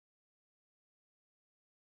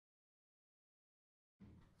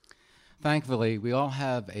Thankfully, we all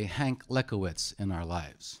have a Hank Lekowitz in our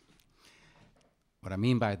lives. What I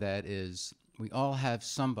mean by that is we all have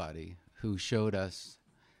somebody who showed us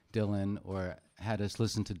Dylan or had us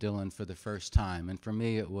listen to Dylan for the first time. And for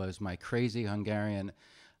me, it was my crazy Hungarian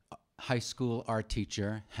high school art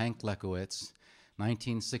teacher, Hank Lekowitz,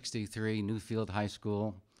 1963, Newfield High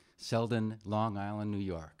School, Selden, Long Island, New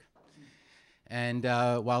York. And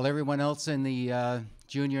while everyone else in the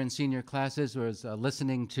junior and senior classes was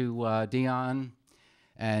listening to Dion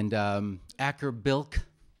and Acker Bilk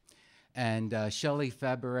and Shelley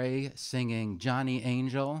Fabaret singing Johnny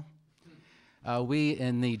Angel, we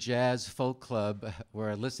in the Jazz Folk Club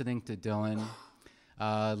were listening to Dylan,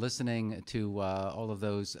 listening to all of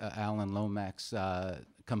those Alan Lomax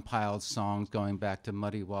compiled songs going back to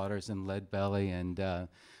Muddy Waters and Lead Belly and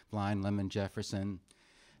Blind Lemon Jefferson.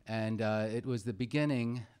 And it was the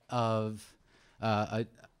beginning of a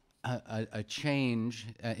change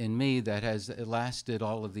in me that has lasted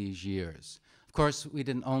all of these years. Of course, we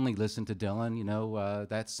didn't only listen to Dylan. You know,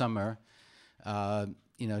 that summer,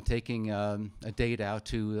 you know, taking a date out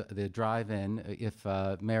to the drive-in, if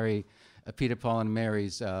Peter, Paul, and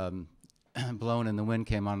Mary's Blowin' in the Wind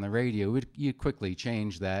came on the radio, you quickly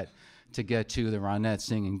change that to get to the Ronettes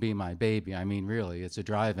singing Be My Baby. I mean, really, it's a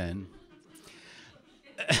drive-in.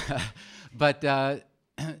 But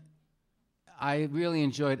I really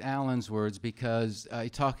enjoyed Alan's words because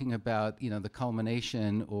talking about, you know, the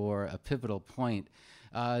culmination or a pivotal point.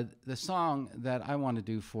 The song that I want to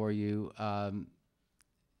do for you,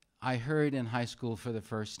 I heard in high school for the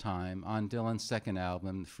first time on Dylan's second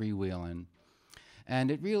album, Freewheelin'.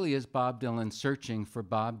 And it really is Bob Dylan searching for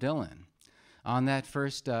Bob Dylan. On that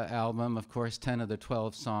first album, of course, 10 of the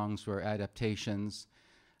 12 songs were adaptations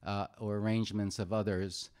or arrangements of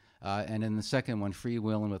others. And in the second one,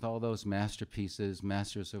 Freewheelin', with all those masterpieces,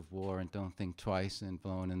 Masters of War and Don't Think Twice and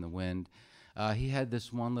Blowin' in the Wind, he had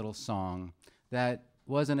this one little song that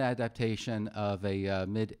was an adaptation of a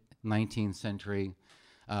mid-19th century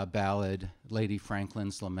ballad, Lady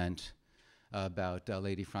Franklin's Lament, about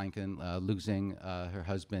Lady Franklin losing her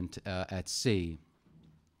husband at sea.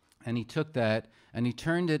 And he took that and he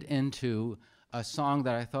turned it into a song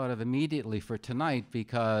that I thought of immediately for tonight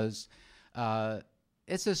because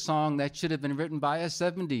it's a song that should have been written by a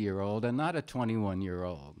 70-year-old and not a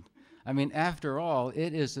 21-year-old. I mean, after all,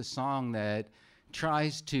 it is a song that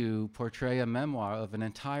tries to portray a memoir of an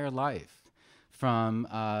entire life, from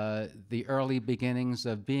the early beginnings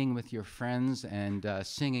of being with your friends and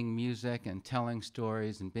singing music and telling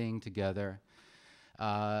stories and being together,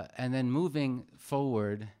 and then moving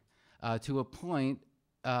forward to a point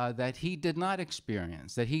that he did not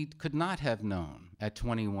experience, that he could not have known at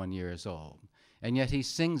 21 years old. And yet he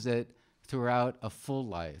sings it throughout a full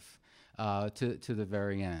life to the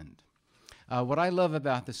very end. What I love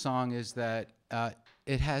about the song is that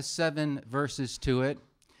it has 7 verses to it.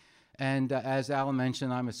 And as Alan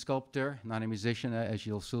mentioned, I'm a sculptor, not a musician, as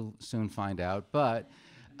you'll soon find out. But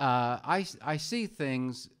I see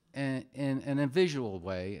things in a visual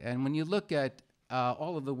way. And when you look at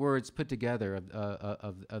all of the words put together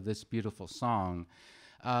of this beautiful song,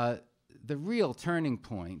 the real turning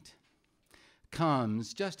point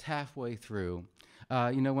comes just halfway through.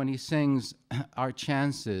 You know, when he sings, our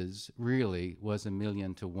chances really was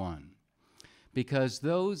 1,000,000 to 1. Because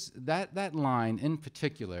that line in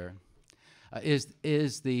particular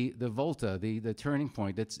is the volta, the turning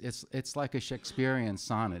point. It's like a Shakespearean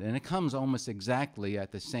sonnet, and it comes almost exactly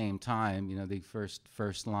at the same time. You know, the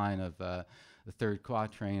first line of the third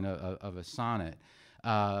quatrain of a sonnet,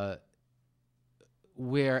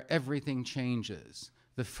 where everything changes.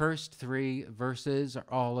 The first 3 verses are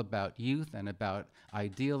all about youth and about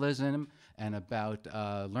idealism and about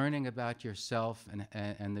learning about yourself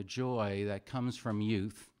and the joy that comes from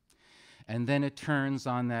youth. And then it turns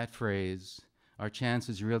on that phrase, our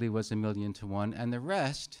chances really was 1,000,000 to 1. And the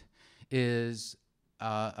rest is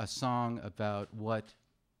a song about what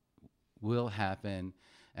will happen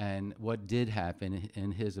and what did happen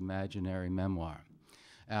in his imaginary memoir.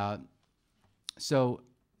 So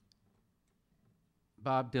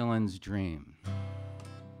Bob Dylan's Dream.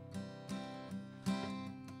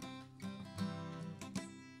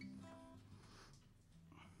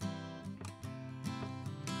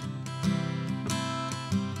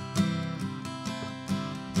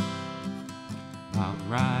 While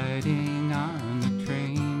riding on the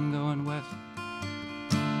train going west,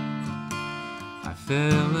 I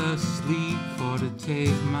fell asleep for to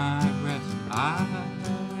take my rest. I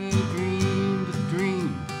dreamed a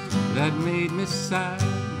dream that made me sad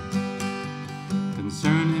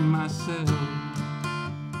concerning myself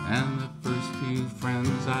and the first few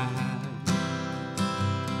friends I had.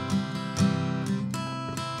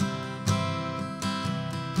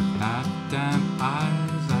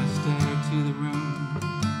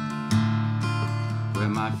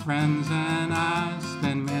 friends and I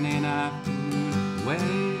spent many an afternoon where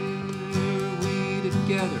we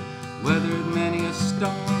together weathered many a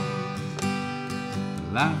storm,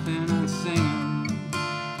 laughing and singing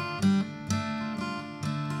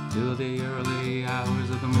till the early hours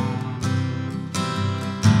of the morn.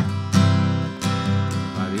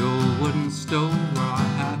 By the old wooden stove where our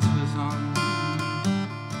hats was on,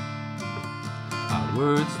 our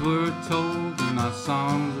words were told and our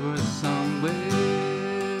songs were sung, where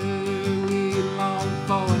we longed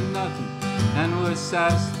for nothing and were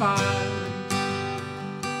satisfied,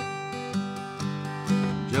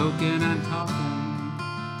 joking and talking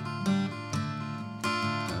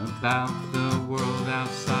about the world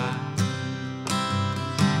outside.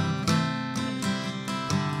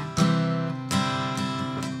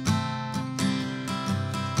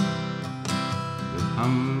 With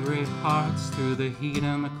hungry hearts through the heat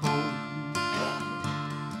and the cold,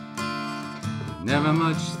 never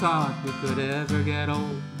much thought we could ever get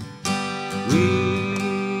old.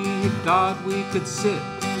 We thought we could sit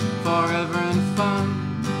forever in fun,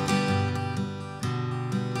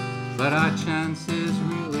 but our chances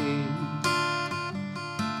really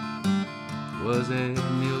was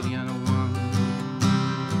 1,000,001.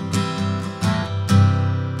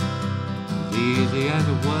 As easy as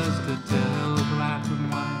it was to tell black and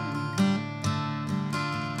white,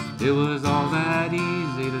 it was all that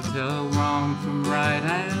easy to tell wrong from right,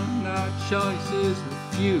 and our choices were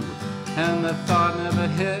few, and the thought never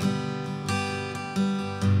hit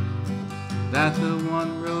that the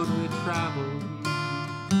one road we traveled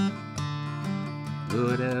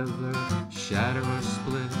would ever shatter or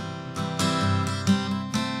split.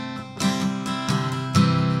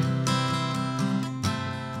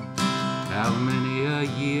 How many a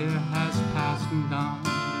year has passed and gone,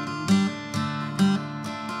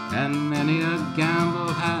 and many a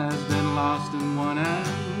gamble has been lost and won, and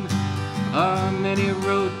many a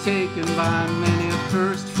road taken by many a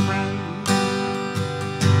first friend,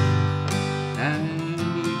 and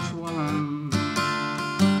each one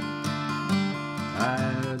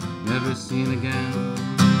I'd never seen again.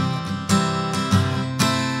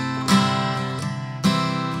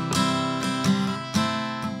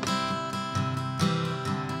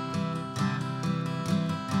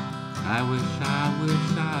 I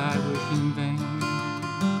wish in vain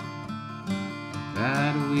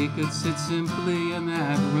that we could sit simply in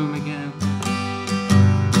that room again.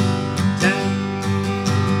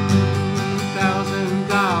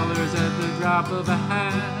 $10,000 at the drop of a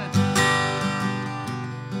hat,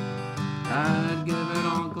 I'd give it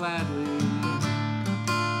all gladly.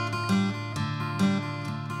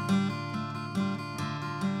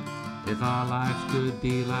 If our lives could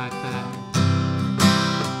be like that,